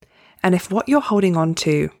And if what you're holding on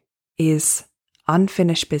to is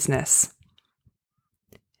unfinished business,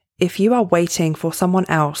 if you are waiting for someone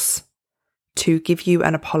else to give you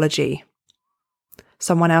an apology,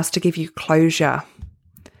 someone else to give you closure,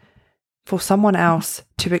 for someone else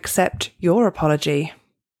to accept your apology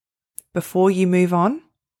before you move on,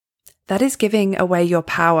 that is giving away your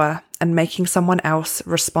power and making someone else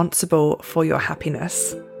responsible for your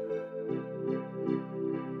happiness.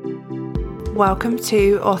 Welcome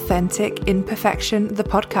to Authentic Imperfection, the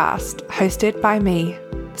podcast, hosted by me,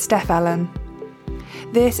 Steph Ellen.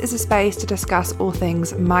 This is a space to discuss all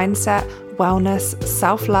things mindset, wellness,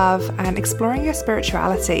 self-love, and exploring your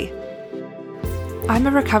spirituality. I'm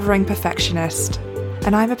a recovering perfectionist,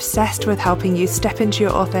 and I'm obsessed with helping you step into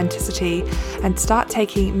your authenticity and start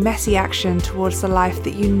taking messy action towards the life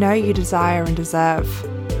that you know you desire and deserve.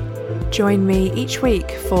 Join me each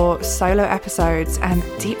week for solo episodes and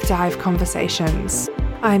deep dive conversations.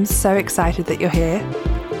 I'm so excited that you're here.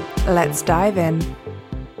 Let's dive in.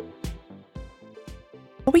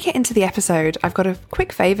 Before we get into the episode, I've got a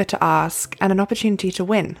quick favour to ask and an opportunity to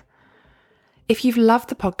win. If you've loved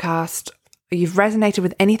the podcast, or you've resonated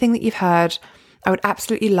with anything that you've heard, I would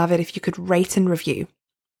absolutely love it if you could rate and review.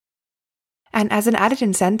 And as an added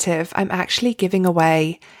incentive, I'm actually giving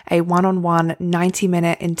away a one-on-one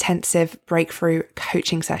 90-minute intensive breakthrough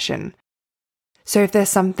coaching session. So if there's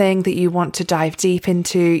something that you want to dive deep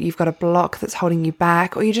into, you've got a block that's holding you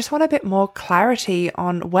back, or you just want a bit more clarity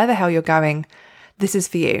on where the hell you're going, this is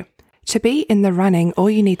for you. To be in the running, all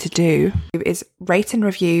you need to do is rate and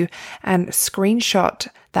review and screenshot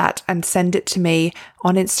that and send it to me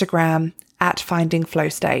on Instagram at Finding Flow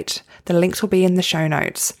State. The links will be in the show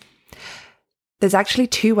notes. There's actually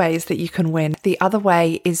two ways that you can win. The other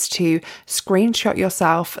way is to screenshot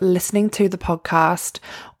yourself listening to the podcast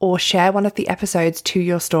or share one of the episodes to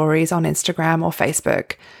your stories on Instagram or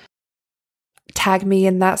Facebook. Tag me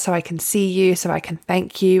in that so I can see you, so I can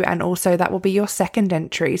thank you, and also that will be your second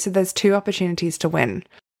entry. So there's two opportunities to win.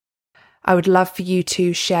 I would love for you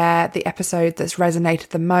to share the episode that's resonated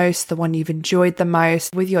the most, the one you've enjoyed the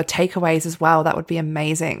most, with your takeaways as well. That would be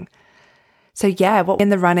amazing. So yeah, we're in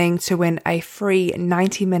the running to win a free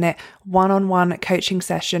 90-minute one-on-one coaching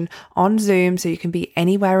session on Zoom so you can be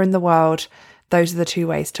anywhere in the world. Those are the two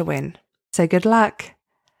ways to win. So good luck.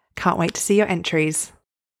 Can't wait to see your entries.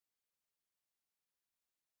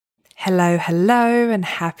 Hello, and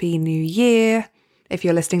Happy New Year. If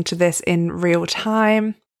you're listening to this in real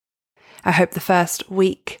time, I hope the first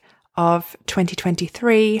week of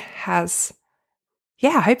 2023 I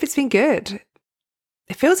hope it's been good.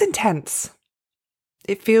 It feels intense.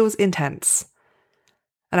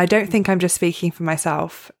 And I don't think I'm just speaking for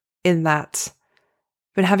myself in that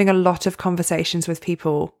I've been having a lot of conversations with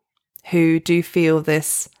people who do feel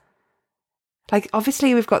this, like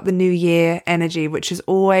obviously we've got the New Year energy, which is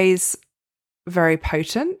always very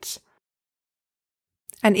potent.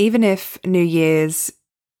 And even if New Year's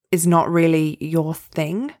is not really your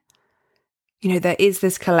thing, there is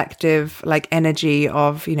this collective energy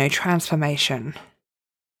of, transformation.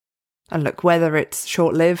 And look, whether it's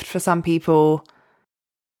short-lived for some people,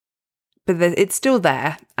 but it's still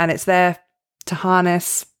there, and it's there to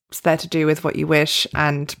harness, it's there to do with what you wish,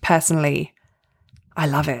 and personally, I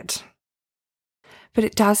love it. But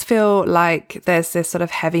it does feel like there's this sort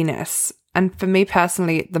of heaviness, and for me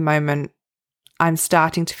personally at the moment, I'm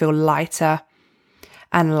starting to feel lighter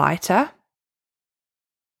and lighter,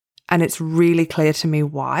 and it's really clear to me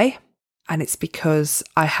why, and it's because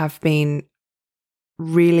I have been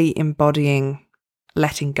really embodying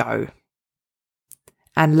letting go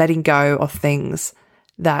and letting go of things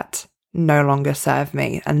that no longer serve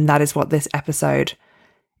me. And that is what this episode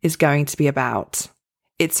is going to be about.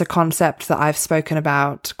 It's a concept that I've spoken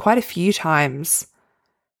about quite a few times,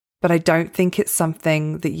 but I don't think it's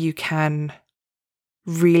something that you can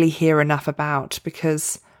really hear enough about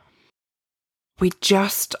because we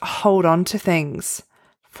just hold on to things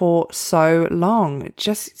for so long. It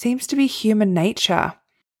just seems to be human nature.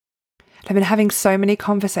 I've been having so many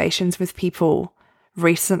conversations with people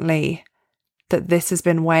recently that this has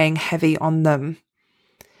been weighing heavy on them.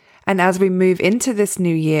 And as we move into this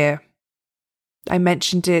new year, I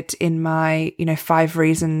mentioned it in my, 5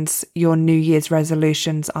 reasons your New Year's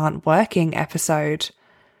resolutions aren't working episode.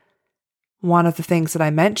 One of the things that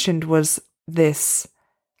I mentioned was this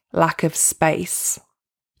lack of space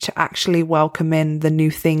to actually welcome in the new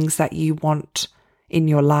things that you want in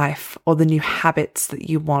your life, or the new habits that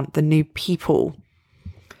you want, the new people,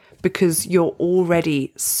 because you're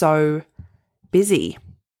already so busy.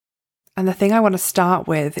 And the thing I want to start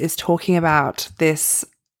with is talking about this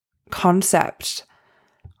concept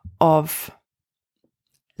of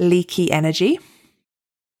leaky energy.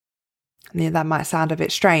 That might sound a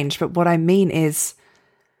bit strange, but what I mean is,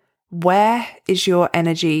 where is your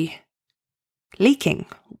energy leaking?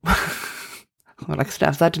 Well, like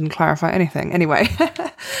Steph, that didn't clarify anything. Anyway,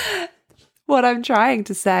 what I'm trying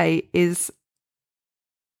to say is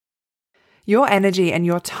your energy and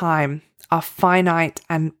your time are finite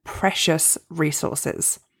and precious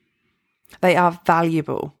resources. They are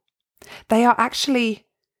valuable. They are actually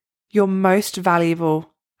your most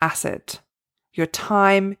valuable asset. Your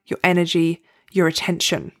time, your energy, your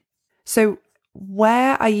attention. So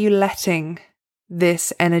where are you letting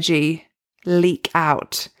this energy leak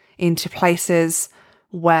out into places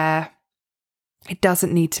where it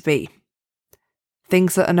doesn't need to be?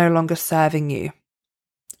 Things that are no longer serving you.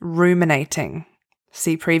 Ruminating.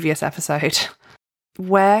 See previous episode.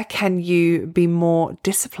 Where can you be more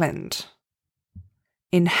disciplined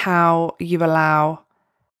in how you allow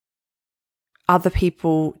other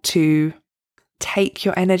people to take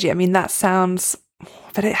your energy? I mean, that sounds,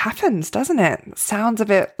 but it happens, doesn't it? It sounds a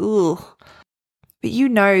bit, ugh. But you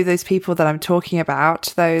know those people that I'm talking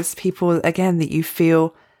about, those people, again, that you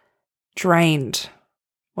feel drained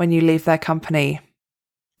when you leave their company,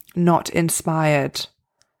 not inspired.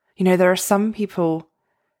 You know, there are some people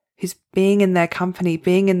whose being in their company,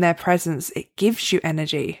 being in their presence, it gives you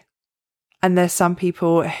energy. And there's some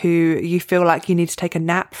people who you feel like you need to take a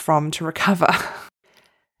nap from to recover.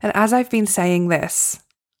 And as I've been saying this,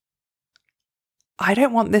 I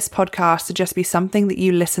don't want this podcast to just be something that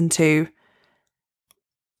you listen to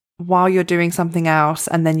while you're doing something else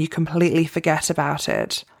and then you completely forget about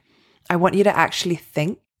it. I want you to actually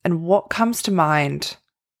think. And what comes to mind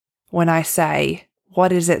when I say,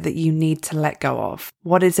 what is it that you need to let go of?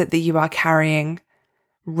 What is it that you are carrying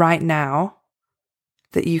right now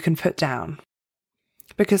that you can put down?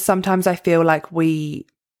 Because sometimes I feel like we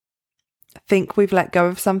think we've let go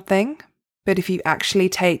of something, but if you actually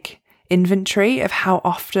take inventory of how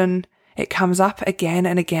often it comes up again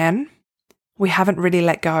and again, we haven't really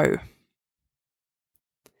let go.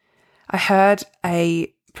 I heard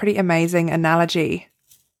a pretty amazing analogy,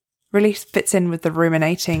 really fits in with the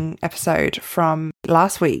ruminating episode from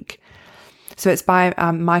last week. So it's by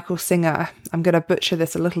Michael Singer. I'm going to butcher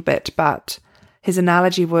this a little bit, but his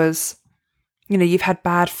analogy was, you know, you've had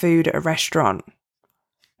bad food at a restaurant.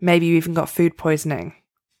 Maybe you even got food poisoning.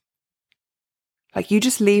 Like, you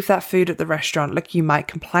just leave that food at the restaurant. Like, you might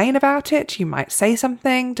complain about it. You might say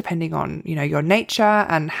something depending on, you know, your nature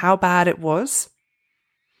and how bad it was.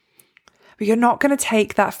 But you're not going to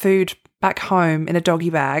take that food back home in a doggy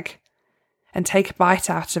bag and take a bite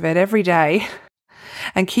out of it every day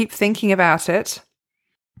and keep thinking about it.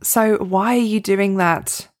 So why are you doing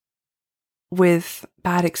that with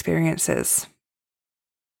bad experiences?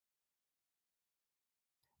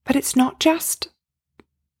 But it's not just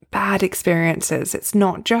bad experiences. It's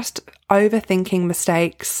not just overthinking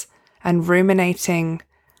mistakes and ruminating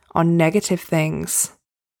on negative things.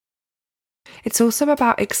 It's also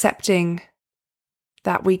about accepting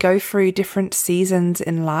that we go through different seasons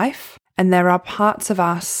in life, and there are parts of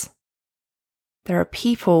us, there are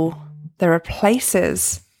people, there are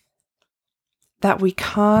places that we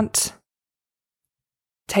can't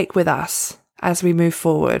take with us as we move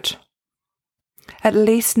forward. At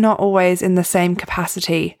least not always in the same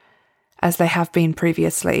capacity as they have been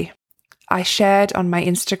previously. I shared on my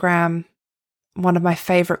Instagram one of my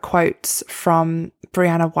favorite quotes from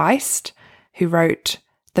Brianna Wiest, who wrote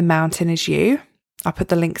The Mountain Is You. I'll put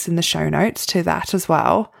the links in the show notes to that as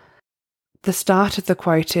well. The start of the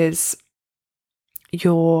quote is,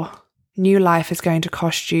 your new life is going to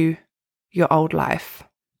cost you your old life.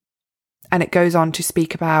 And it goes on to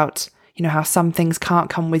speak about, you know, how some things can't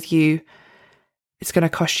come with you. It's going to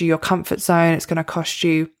cost you your comfort zone. It's going to cost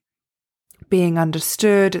you being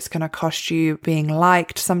understood. It's going to cost you being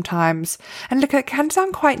liked sometimes. And look, it can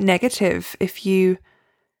sound quite negative if you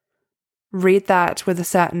read that with a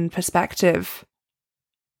certain perspective.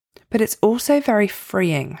 But it's also very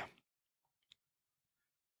freeing.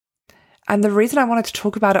 And the reason I wanted to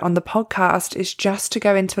talk about it on the podcast is just to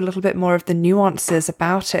go into a little bit more of the nuances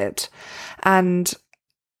about it and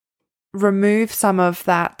remove some of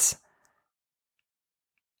that.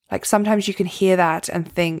 Like, sometimes you can hear that and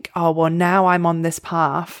think, oh, well, now I'm on this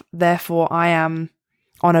path, therefore I am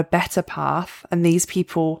on a better path, and these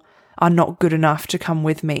people are not good enough to come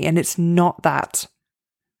with me. And it's not that.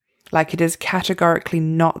 Like, it is categorically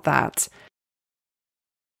not that.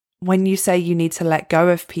 When you say you need to let go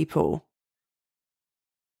of people,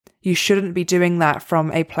 you shouldn't be doing that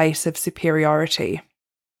from a place of superiority,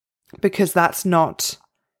 because that's not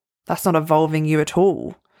evolving you at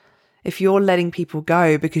all. If you're letting people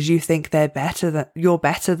go because you think you're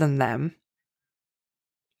better than them,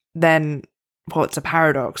 then, well, it's a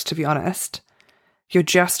paradox, to be honest. You're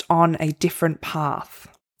just on a different path.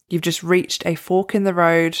 You've just reached a fork in the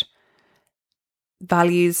road.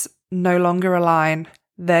 Values no longer align.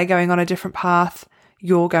 They're going on a different path.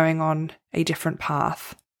 You're going on a different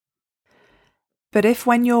path. But if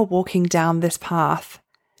when you're walking down this path,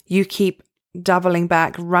 you keep doubling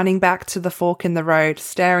back, running back to the fork in the road,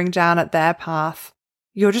 staring down at their path,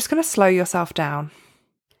 you're just going to slow yourself down.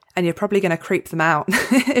 And you're probably going to creep them out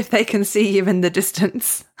if they can see you in the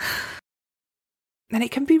distance. And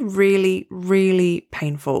it can be really, really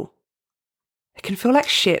painful. It can feel like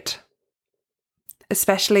shit.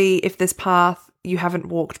 Especially if this path you haven't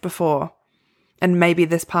walked before. And maybe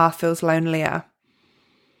this path feels lonelier.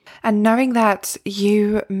 And knowing that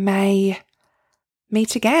you may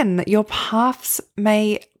meet again, that your paths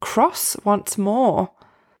may cross once more.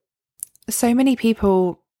 So many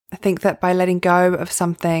people think that by letting go of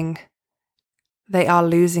something, they are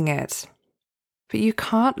losing it. But you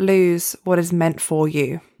can't lose what is meant for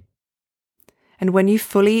you. And when you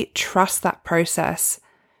fully trust that process,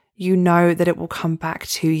 you know that it will come back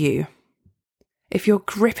to you. If you're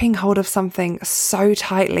gripping hold of something so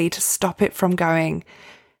tightly to stop it from going,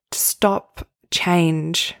 to stop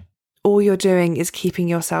change, all you're doing is keeping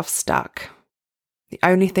yourself stuck. The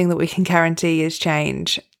only thing that we can guarantee is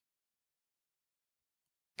change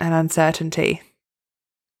and uncertainty.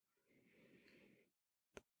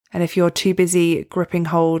 And if you're too busy gripping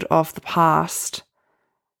hold of the past,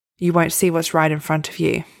 you won't see what's right in front of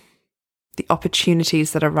you, the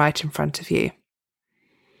opportunities that are right in front of you.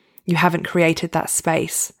 You haven't created that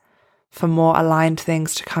space for more aligned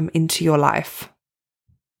things to come into your life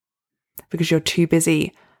because you're too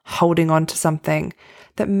busy holding on to something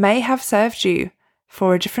that may have served you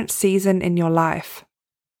for a different season in your life.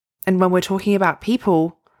 And when we're talking about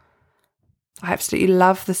people, I absolutely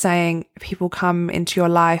love the saying, people come into your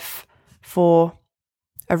life for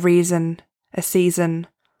a reason, a season,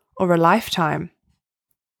 or a lifetime.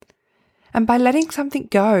 And by letting something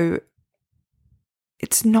go,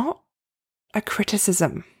 it's not a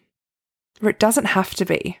criticism, or it doesn't have to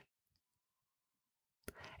be.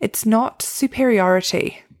 It's not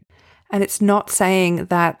superiority, and it's not saying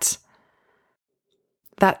that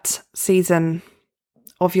that season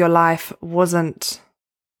of your life wasn't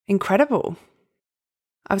incredible.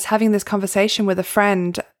 I was having this conversation with a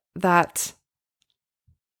friend that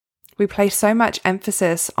we place so much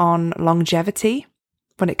emphasis on longevity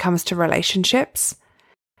when it comes to relationships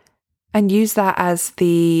and use that as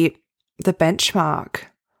the benchmark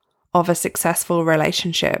of a successful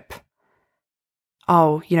relationship.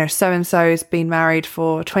 Oh, so-and-so's been married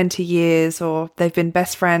for 20 years or they've been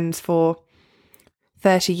best friends for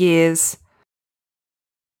 30 years.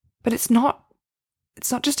 But it's not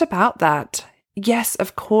just about that. Yes,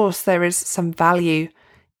 of course, there is some value,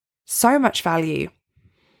 so much value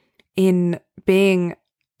in being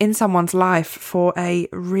in someone's life for a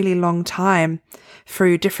really long time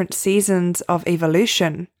through different seasons of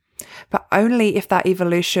evolution, but only if that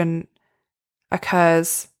evolution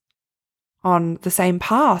occurs on the same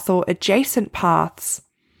path or adjacent paths.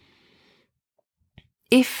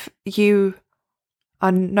 If you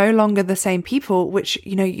are no longer the same people, which,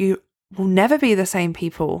 you will never be the same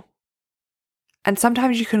people. And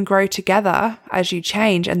sometimes you can grow together as you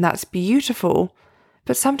change, and that's beautiful.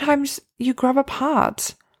 But sometimes you grow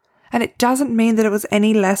apart. And it doesn't mean that it was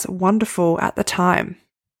any less wonderful at the time.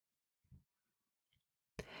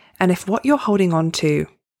 And if what you're holding on to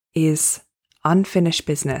is unfinished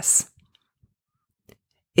business,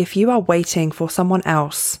 if you are waiting for someone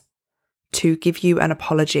else to give you an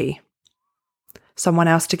apology, someone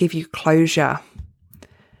else to give you closure,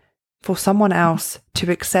 for someone else to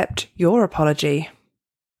accept your apology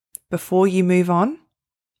before you move on,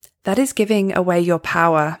 that is giving away your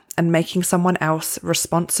power and making someone else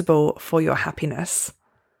responsible for your happiness.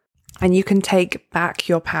 And you can take back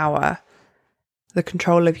your power, the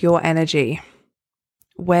control of your energy,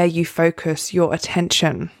 where you focus your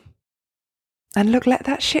attention. And look, let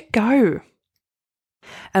that shit go.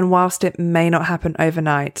 And whilst it may not happen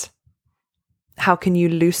overnight, how can you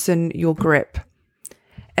loosen your grip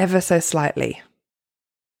ever so slightly?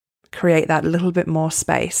 Create that little bit more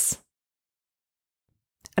space.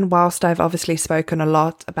 And whilst I've obviously spoken a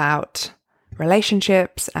lot about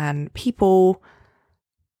relationships and people,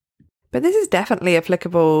 but this is definitely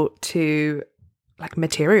applicable to like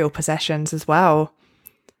material possessions as well.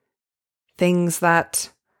 Things that,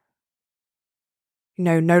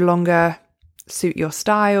 no longer suit your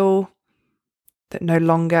style, that no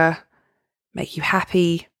longer make you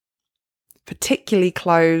happy. particularly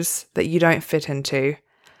clothes that you don't fit into.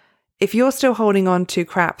 If you're still holding on to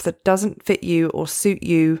crap that doesn't fit you or suit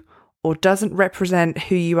you or doesn't represent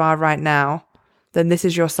who you are right now, then this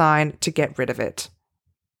is your sign to get rid of it.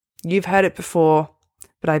 You've heard it before,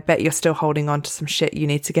 but I bet you're still holding on to some shit you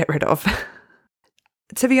need to get rid of.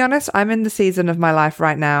 To be honest, I'm in the season of my life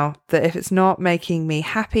right now that if it's not making me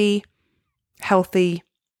happy, healthy,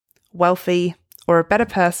 wealthy, or a better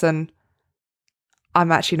person,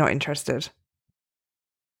 I'm actually not interested.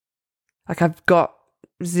 Like, I've got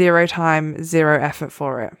 0 time, 0 effort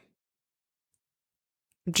for it.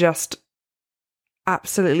 Just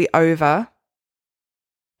absolutely over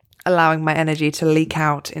allowing my energy to leak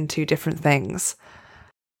out into different things.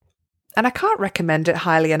 And I can't recommend it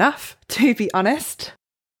highly enough, to be honest.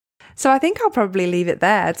 So I think I'll probably leave it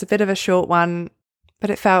there. It's a bit of a short one, but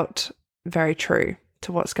it felt very true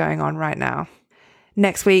to what's going on right now.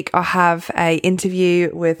 Next week, I'll have an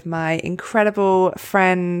interview with my incredible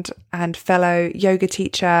friend and fellow yoga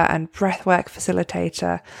teacher and breathwork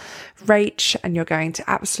facilitator, Rach, and you're going to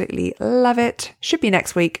absolutely love it. Should be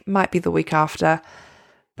next week, might be the week after.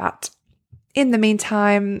 But in the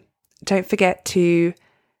meantime, don't forget to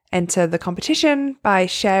enter the competition by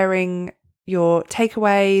sharing your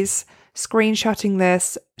takeaways, screenshotting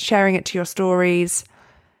this, sharing it to your stories,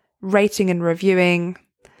 rating and reviewing,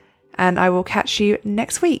 and I will catch you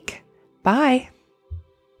next week. Bye.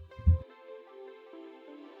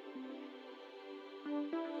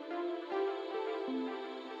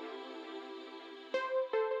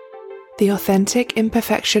 The Authentic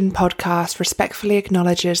Imperfection podcast respectfully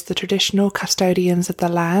acknowledges the traditional custodians of the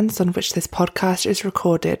lands on which this podcast is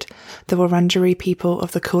recorded, the Wurundjeri people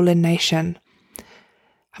of the Kulin Nation.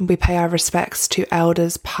 And we pay our respects to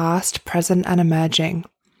elders past, present and emerging,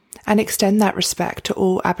 and extend that respect to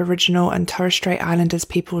all Aboriginal and Torres Strait Islanders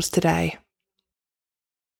peoples today.